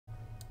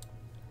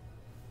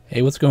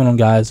Hey, what's going on,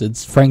 guys?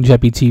 It's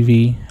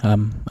FrankgeppiTV.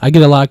 I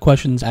get a lot of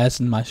questions asked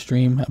in my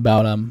stream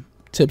about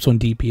tips on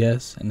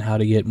DPS and how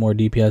to get more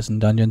DPS in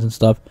dungeons and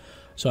stuff.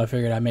 So I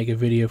figured I'd make a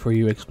video for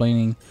you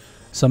explaining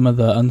some of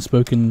the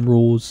unspoken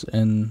rules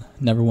in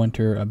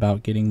Neverwinter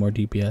about getting more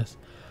DPS.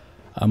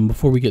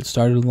 Before we get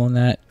started on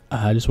that,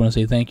 I just want to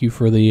say thank you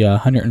for the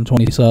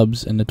 120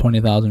 subs and the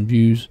 20,000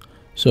 views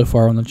so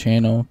far on the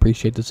channel.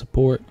 Appreciate the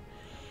support.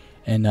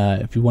 And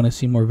if you want to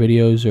see more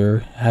videos or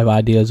have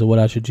ideas of what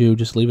I should do,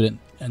 just leave it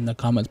in the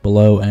comments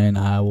below and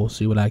I will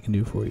see what I can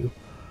do for you.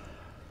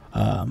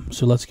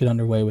 So let's get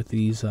underway with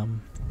these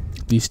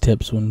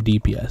tips on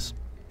DPS.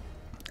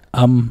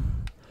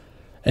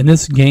 In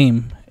this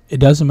game, it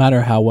doesn't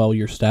matter how well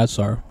your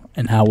stats are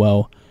and how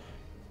well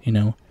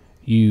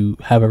you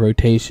have a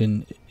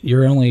rotation.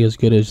 You're only as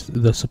good as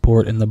the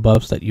support and the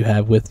buffs that you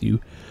have with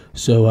you.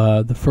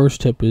 So the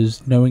first tip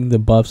is knowing the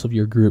buffs of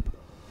your group.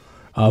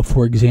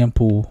 For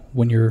example,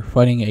 when you're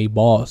fighting a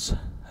boss,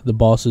 the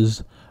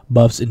boss's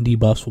buffs and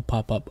debuffs will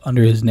pop up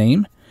under his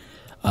name.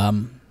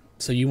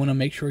 So you want to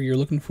make sure you're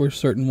looking for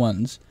certain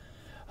ones.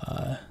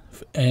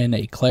 And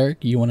a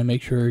cleric, you want to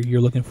make sure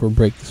you're looking for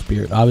Break the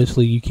Spirit.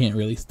 Obviously, you can't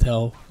really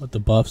tell what the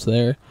buff's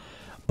there,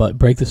 but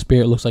Break the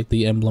Spirit looks like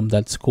the emblem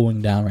that's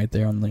cooling down right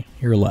there on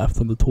your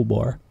left on the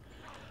toolbar.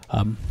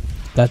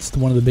 That's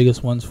one of the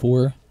biggest ones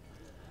for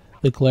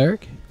the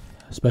cleric,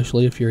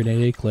 especially if you're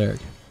an AA cleric.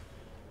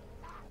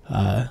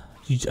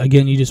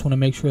 Again, you just want to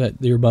make sure that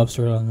your buffs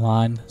are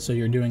online, so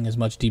you're doing as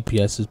much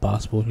DPS as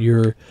possible.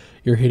 You're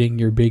hitting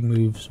your big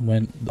moves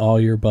when all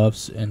your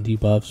buffs and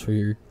debuffs for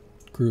your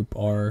group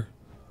are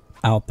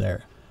out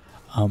there.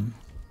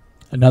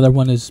 Another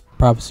one is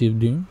Prophecy of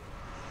Doom.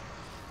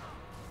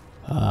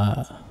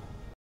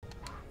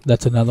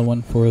 That's another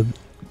one for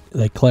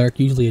the cleric,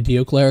 usually a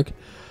Dio cleric.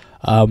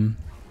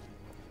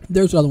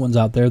 There's other ones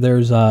out there.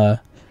 There's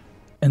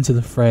Into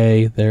the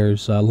Fray.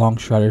 There's Long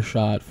Strider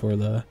Shot for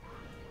the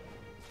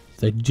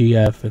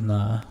GF, and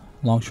the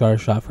Long Strider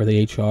Shot for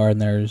the HR, and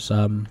there's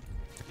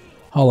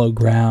Hollow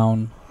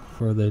Ground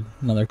for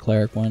another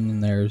cleric one,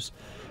 and there's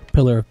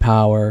Pillar of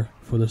Power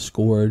for the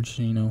Scourge,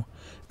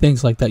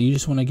 things like that. You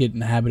just want to get in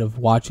the habit of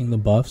watching the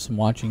buffs and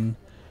watching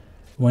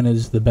when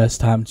is the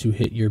best time to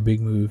hit your big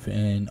move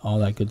and all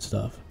that good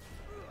stuff.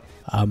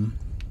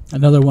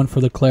 Another one for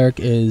the cleric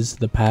is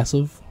the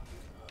passive,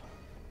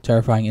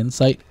 Terrifying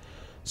Insight.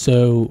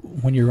 So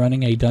when you're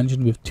running a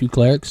dungeon with two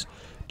clerics,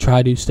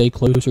 try to stay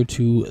closer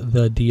to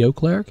the Dio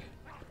cleric,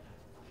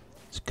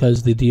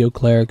 because the Dio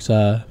cleric's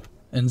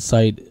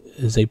insight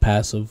is a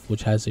passive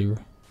which has a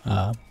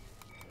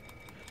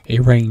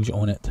range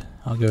on it.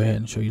 I'll go ahead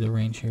and show you the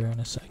range here in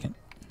a second.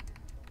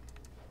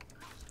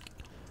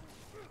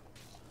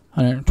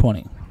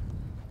 120.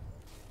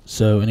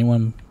 So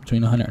anyone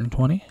between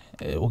 120,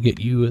 it will get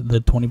you the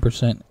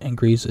 20%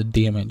 increase in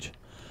damage.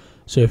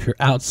 So if you're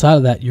outside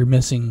of that, you're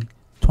missing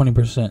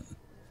 20%.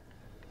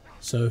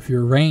 So if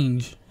you're a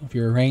range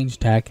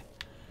attack,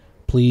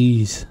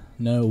 please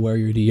know where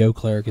your DO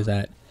cleric is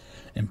at,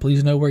 and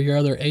please know where your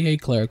other AA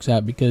cleric's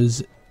at,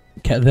 because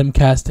them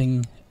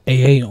casting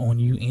AA on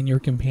you and your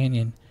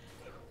companion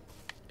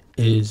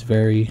is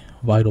very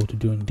vital to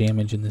doing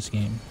damage in this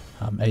game.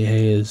 AA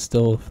is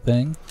still a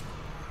thing,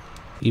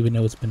 even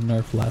though it's been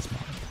nerfed last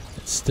month.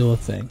 It's still a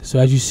thing. So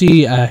as you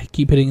see, I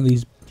keep hitting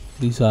these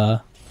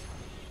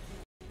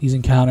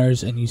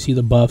encounters, and you see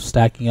the buffs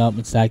stacking up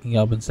and stacking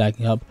up and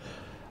stacking up.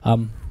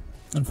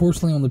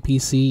 Unfortunately on the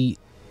PC,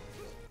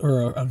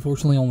 or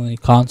unfortunately on the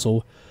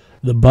console,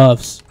 the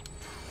buffs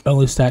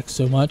only stack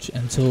so much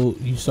until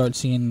you start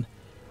seeing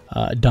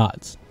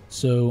dots.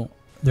 So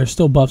there's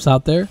still buffs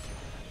out there.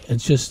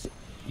 It's just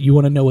you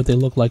want to know what they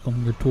look like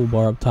on your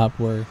toolbar up top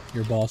where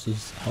your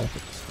boss's health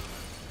is.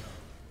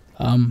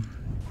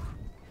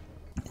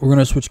 We're going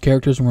to switch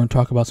characters and we're going to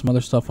talk about some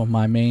other stuff on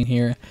my main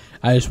here.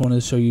 I just wanted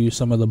to show you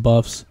some of the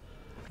buffs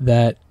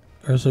that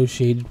are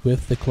associated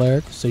with the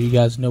cleric, so you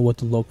guys know what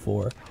to look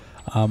for.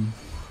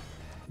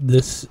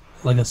 This,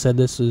 like I said,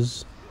 this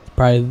is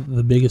probably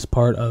the biggest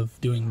part of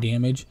doing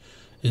damage,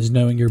 is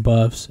knowing your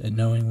buffs and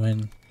knowing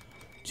when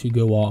to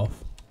go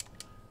off.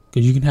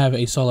 Because you can have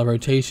a solid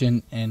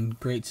rotation and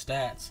great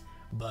stats,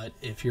 but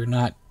if you're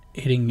not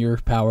hitting your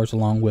powers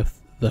along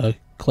with the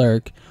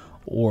cleric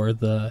or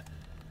the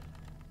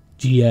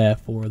GF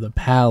or the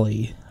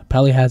Pally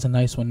has a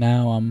nice one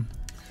now,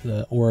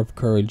 the Aura of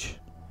Courage.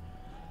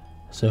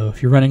 So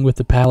if you're running with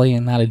the Pally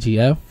and not a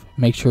GF,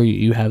 make sure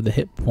you have the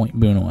hit point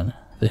boon on.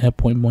 The hit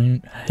point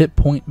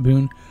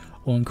boon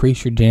will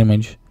increase your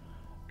damage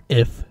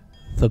if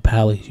the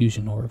Pally is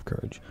using Aura of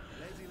Courage.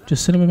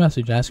 Just send him a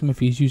message, ask him if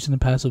he's using the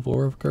passive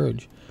Aura of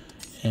Courage,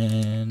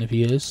 and if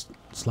he is,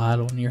 slide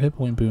on your hit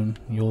point boon.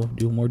 You'll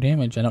do more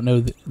damage. I don't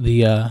know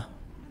the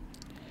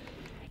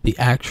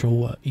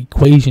actual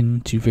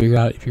equation to figure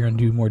out if you're gonna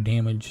do more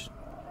damage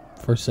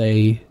for,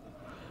 say,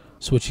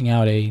 switching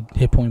out a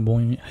hit point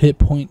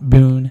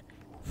boon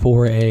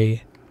for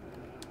a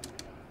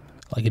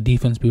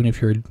defense boon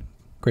if you're a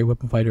great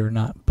weapon fighter or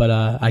not. But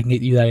I can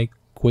get you that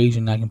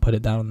equation. I can put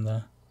it down in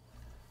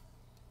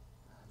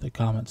the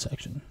comment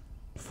section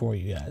for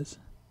you guys,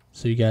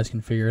 so you guys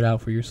can figure it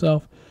out for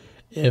yourself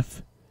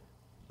if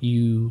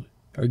you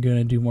are going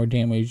to do more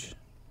damage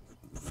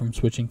from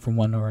switching from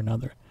one or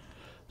another.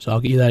 So I'll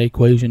get you that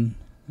equation,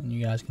 and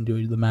you guys can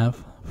do the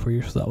math for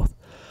yourself.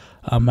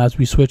 As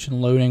we switch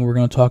and loading, we're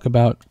going to talk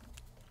about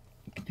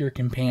your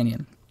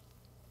companion.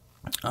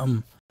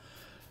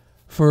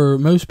 For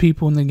most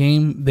people in the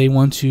game, they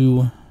want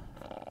to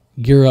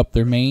gear up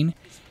their main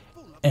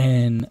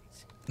and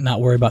not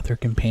worry about their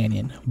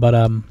companion. But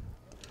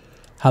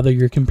how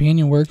your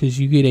companion works is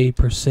you get a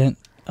 %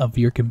 of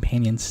your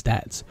companion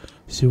stats.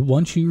 So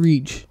once you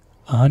reach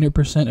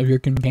 100% of your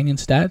companion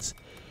stats,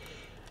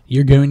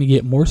 you're going to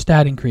get more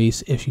stat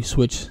increase if you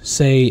switch,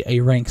 say,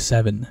 a rank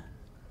 7,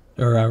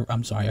 or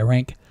a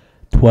rank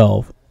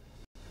 12.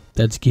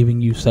 That's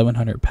giving you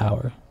 700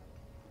 power.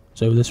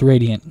 So this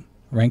Radiant,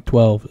 rank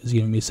 12, is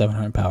giving me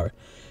 700 power.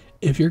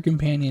 If your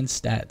companion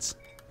stats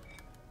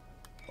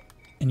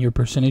and your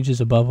percentage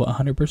is above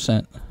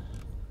 100%,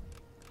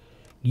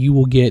 you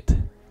will get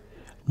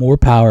more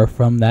power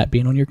from that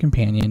being on your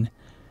companion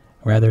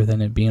rather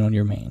than it being on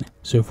your main.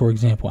 So for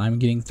example, I'm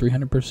getting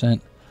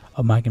 300%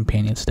 of my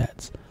companion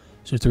stats.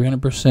 So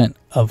 300%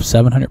 of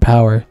 700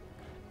 power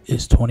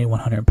is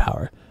 2100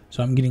 power.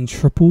 So I'm getting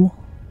triple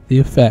the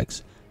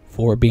effects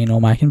for being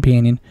on my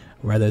companion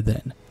rather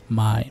than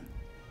my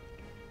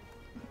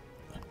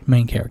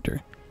main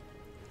character.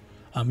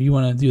 You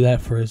want to do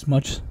that for as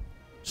much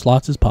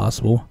slots as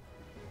possible,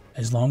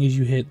 as long as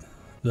you hit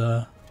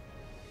the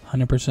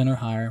 100% or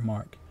higher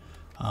mark.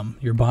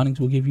 Your bondings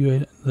will give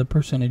you the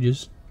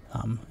percentages.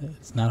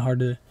 It's not hard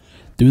to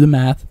do the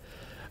math.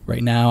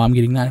 Right now I'm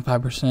getting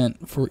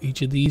 95% for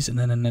each of these, and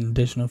then an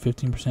additional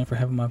 15% for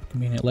having my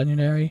convenient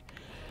legendary.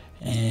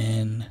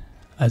 And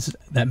as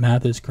that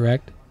math is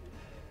correct,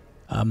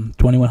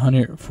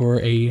 2100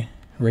 for a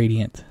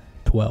Radiant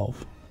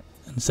 12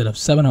 instead of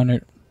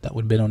 700 that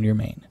would have been on your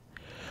main.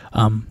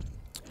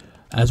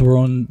 As we're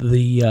on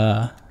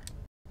the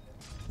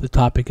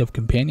topic of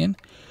companion,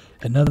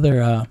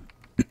 another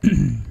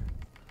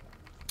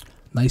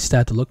nice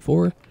stat to look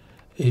for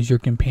is your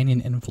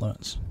companion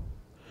influence.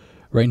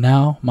 Right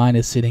now, mine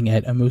is sitting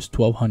at almost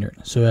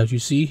 1200. So as you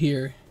see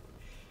here,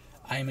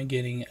 I am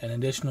getting an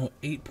additional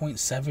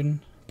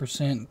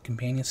 8.7%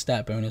 companion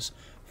stat bonus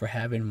for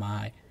having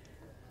my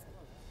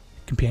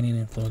companion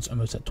influence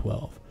almost at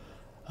 12.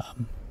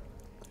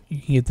 You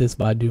can get this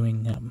by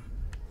doing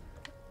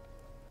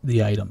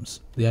the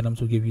items. The items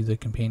will give you the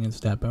companion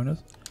stat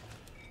bonus.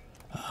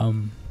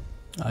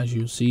 As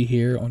you see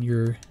here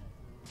on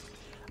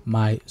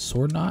my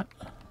sword knot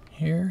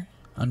here,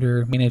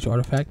 under manage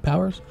artifact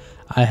powers,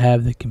 I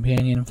have the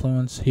companion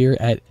influence here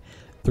at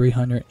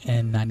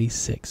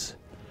 396.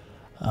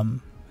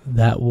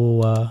 That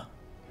will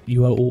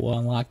you will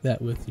unlock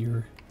that with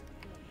your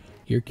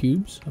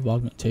cubes of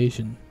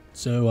augmentation.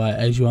 So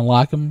as you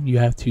unlock them, you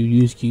have to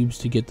use cubes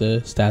to get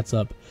the stats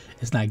up.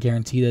 It's not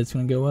guaranteed that it's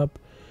going to go up.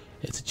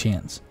 It's a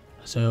chance.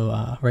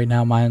 So right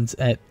now mine's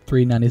at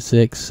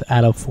 396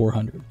 out of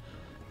 400.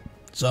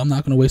 So I'm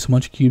not going to waste a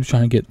bunch of cubes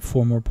trying to get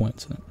 4 more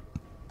points in it.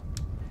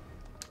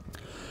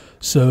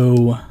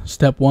 So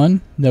step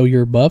 1, know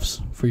your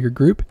buffs for your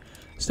group.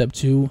 Step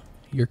 2,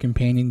 your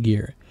companion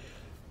gear.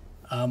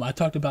 I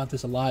talked about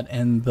this a lot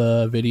in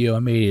the video I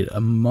made a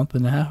month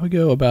and a half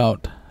ago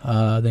about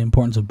the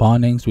importance of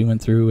bondings. We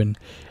went through and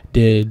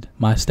did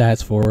my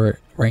stats for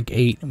rank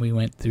 8, and we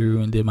went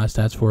through and did my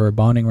stats for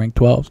bonding rank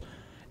 12s,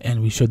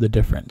 and we showed the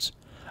difference.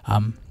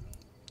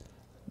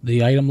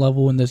 The item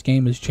level in this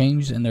game has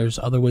changed, and there's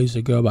other ways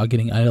to go about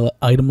getting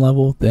item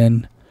level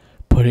than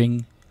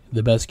putting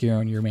the best gear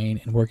on your main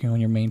and working on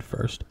your main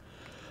first.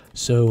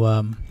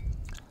 So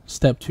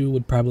step 2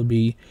 would probably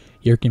be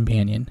your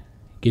companion.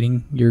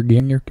 Getting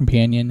your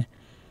companion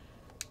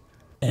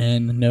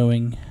and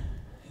knowing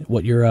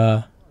what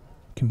your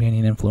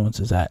companion influence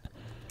is at.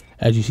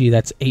 As you see,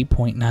 that's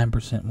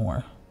 8.9%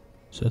 more.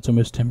 So it's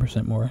almost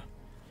 10% more.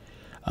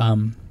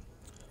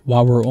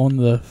 While we're on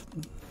the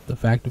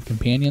fact of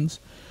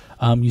companions,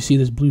 you see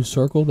this blue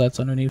circle that's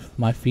underneath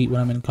my feet when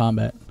I'm in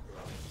combat.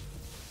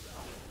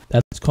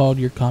 That's called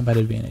your combat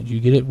advantage. You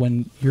get it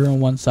when you're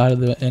on one side of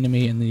the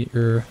enemy and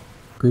your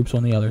group's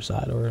on the other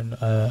side, or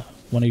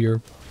one of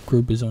your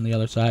group is on the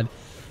other side,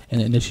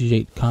 and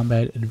initiate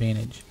combat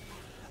advantage.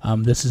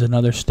 This is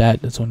another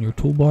stat that's on your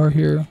toolbar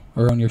here,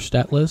 or on your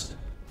stat list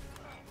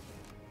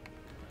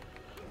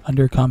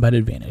under combat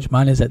advantage.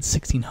 Mine is at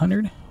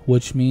 1600,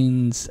 which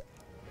means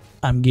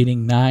I'm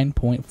getting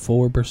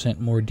 9.4%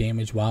 more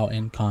damage while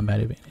in combat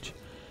advantage.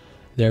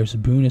 There's a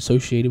boon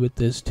associated with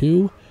this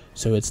too,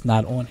 so it's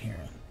not on here.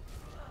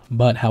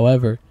 But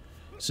however,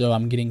 so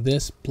I'm getting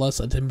this plus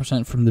a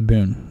 10% from the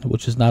boon,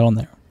 which is not on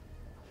there.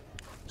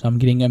 So I'm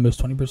getting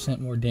almost 20%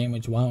 more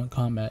damage while in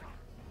combat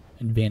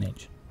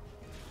advantage.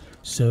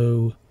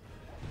 So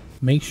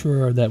make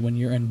sure that when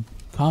you're in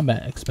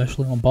combat,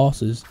 especially on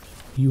bosses,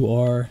 you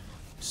are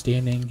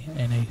standing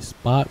in a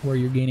spot where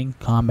you're gaining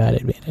combat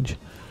advantage.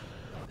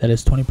 That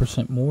is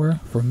 20% more.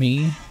 For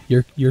me,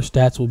 your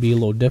stats will be a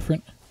little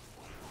different.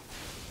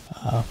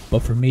 But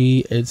for me,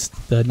 it's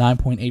the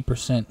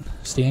 9.8%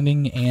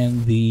 standing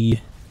and the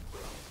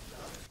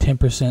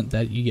 10%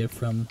 that you get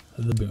from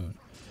the boon.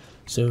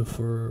 So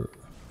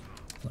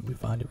let me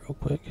find it real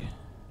quick.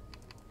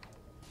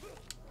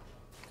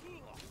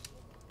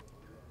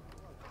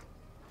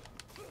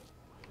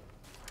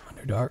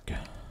 Underdark.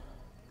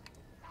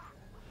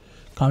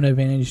 Combat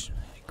advantage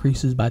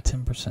increases by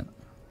 10%.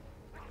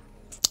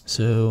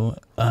 So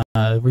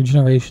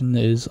regeneration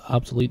is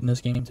obsolete in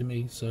this game to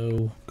me.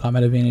 So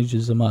combat advantage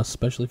is a must,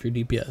 especially if you're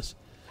DPS.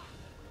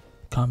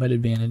 Combat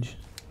advantage.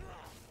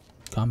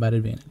 Combat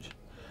advantage.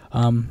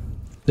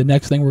 The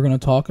next thing we're going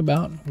to talk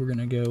about, we're going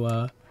to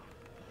go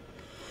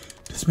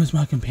dismiss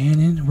my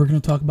companion. We're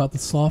going to talk about the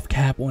soft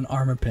cap on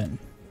armor pen.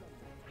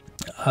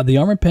 The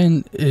armor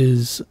pen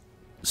is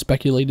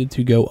speculated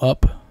to go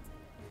up.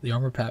 The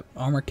armor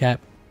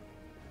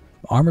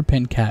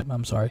pen cap,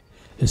 I'm sorry,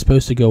 is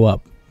supposed to go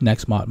up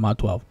next mod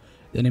 12.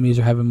 The enemies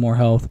are having more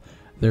health.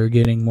 They're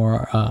getting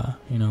more,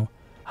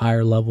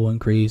 higher level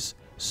increase.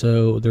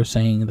 So they're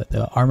saying that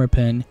the armor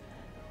pen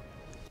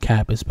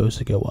cap is supposed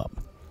to go up.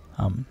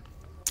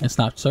 It's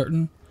not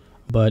certain,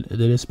 but it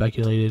is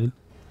speculated.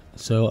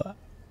 So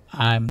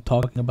I'm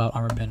talking about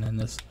armor pen in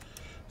this.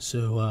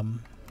 So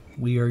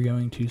we are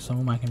going to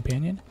summon my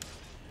companion,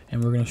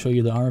 and we're going to show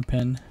you the armor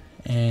pen.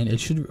 And it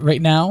should,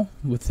 right now,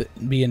 with it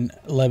being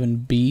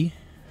 11B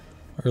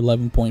or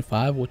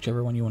 11.5,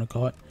 whichever one you want to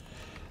call it,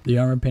 the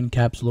armor pen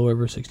cap's low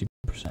over 60%.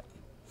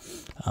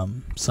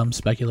 Some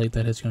speculate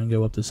that it's going to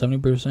go up to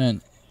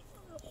 70%,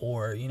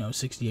 or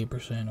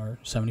 68% or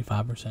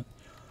 75%.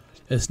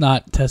 It's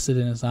not tested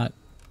and it's not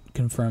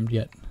confirmed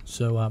yet.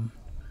 So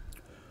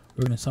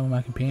we're going to summon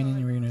my companion,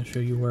 and we're going to show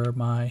you where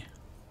my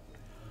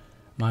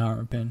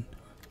armor pen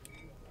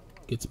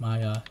gets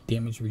my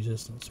damage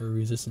resistance, or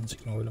resistance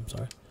ignored, I'm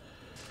sorry.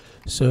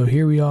 So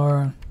here we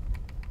are.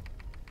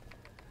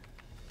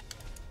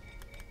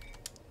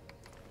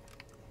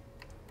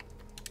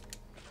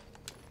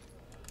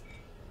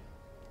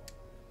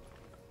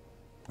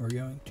 We're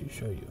going to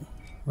show you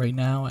right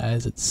now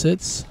as it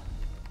sits.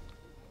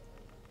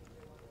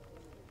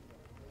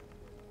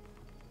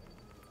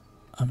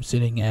 I'm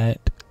sitting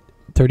at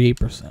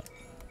 38%,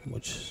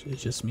 which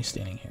is just me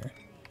standing here.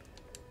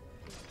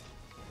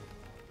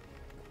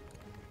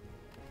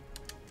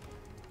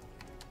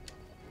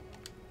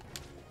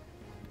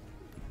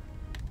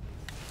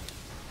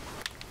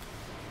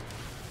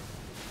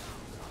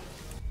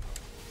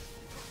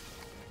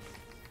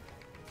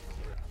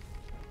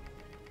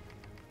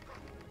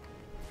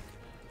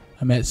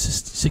 I'm at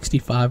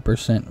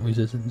 65%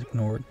 resistance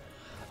ignored.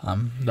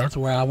 That's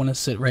where I want to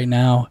sit right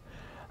now.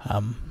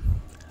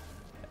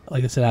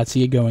 Like I said, I'd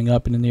see it going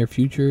up in the near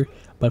future,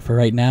 but for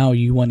right now,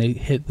 you want to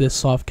hit this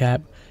soft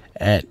cap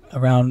at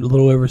around a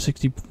little over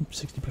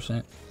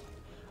 60%.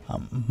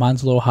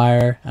 Mine's a little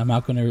higher. I'm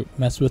not going to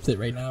mess with it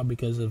right now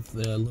because of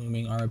the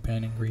looming armor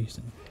pen increase.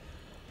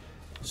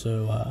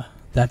 So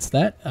that's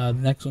that.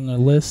 Next on the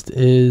list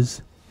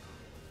is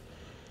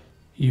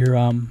your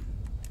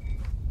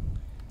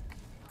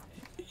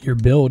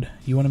build.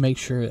 You want to make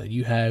sure that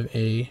you have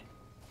a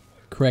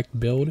correct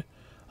build.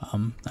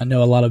 I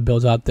know a lot of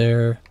builds out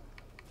there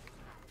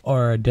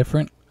are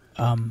different,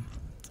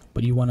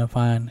 but you want to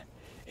find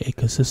a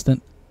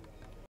consistent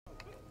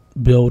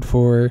build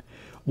for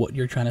what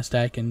you're trying to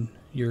stack in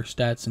your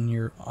stats and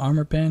your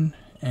armor pen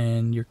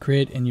and your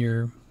crit and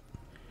your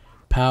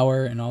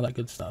power and all that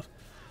good stuff.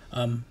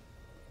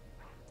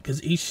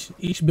 Because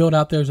each build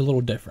out there is a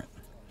little different.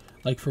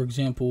 Like for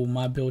example,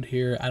 my build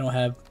here, I don't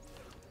have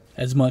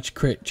as much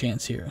crit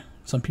chance here.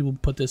 Some people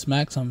put this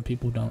max, some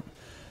people don't.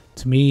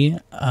 To me,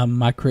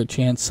 my crit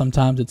chance,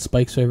 sometimes it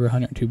spikes over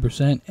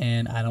 102%,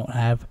 and I don't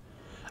have,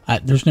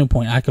 there's no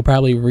point. I could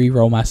probably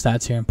re-roll my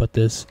stats here and put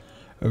this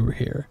over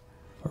here,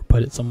 or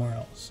put it somewhere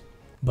else.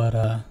 But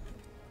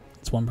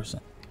it's 1%.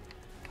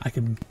 I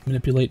can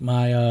manipulate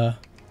my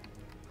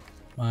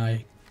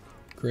my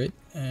crit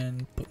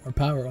and put more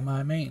power on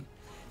my main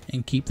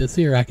and keep this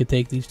here. I could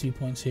take these 2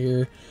 points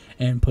here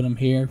and put them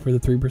here for the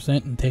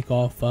 3% and take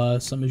off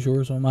some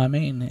Azures on my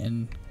main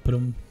and put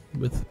them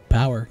with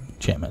power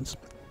enchantments.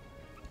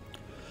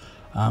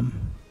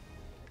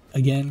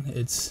 Again,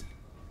 it's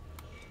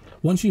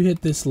once you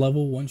hit this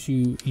level, once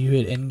you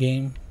hit end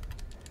game,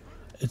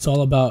 it's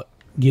all about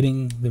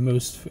getting the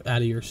most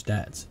out of your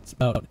stats. It's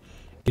about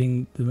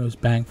getting the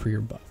most bang for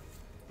your buck.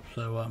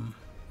 So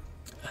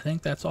I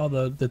think that's all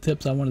the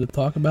tips I wanted to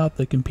talk about.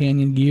 The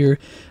companion gear,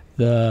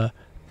 the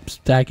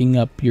stacking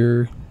up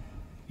your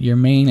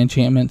main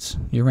enchantments,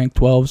 your rank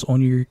 12s on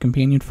your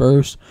companion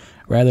first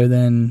rather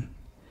than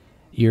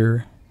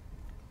your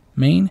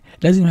main. It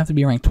doesn't even have to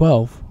be rank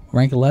 12,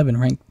 rank 11,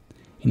 rank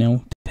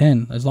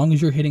 10. As long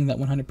as you're hitting that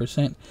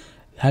 100%,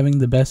 having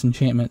the best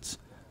enchantments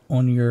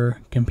on your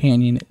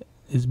companion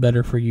is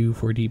better for you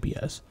for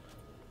DPS.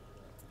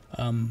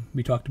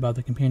 We talked about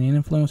the companion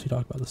influence, we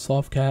talked about the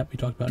soft cap, we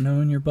talked about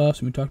knowing your buffs,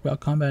 and we talked about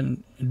combat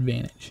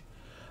advantage.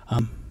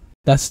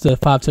 That's the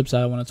 5 tips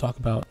I want to talk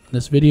about in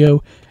this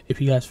video. If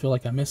you guys feel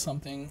like I missed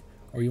something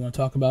or you want to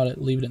talk about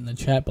it, leave it in the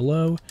chat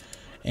below.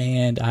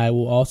 And I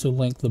will also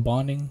link the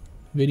bonding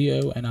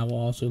video, and I will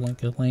also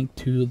link a link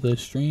to the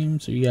stream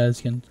so you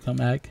guys can come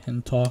back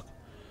and talk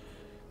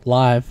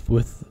live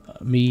with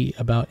me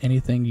about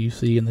anything you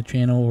see in the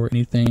channel or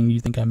anything you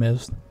think I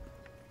missed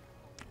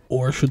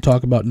or should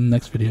talk about in the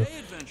next video.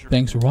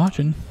 Thanks for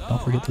watching.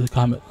 Don't forget to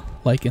comment,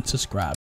 like, and subscribe.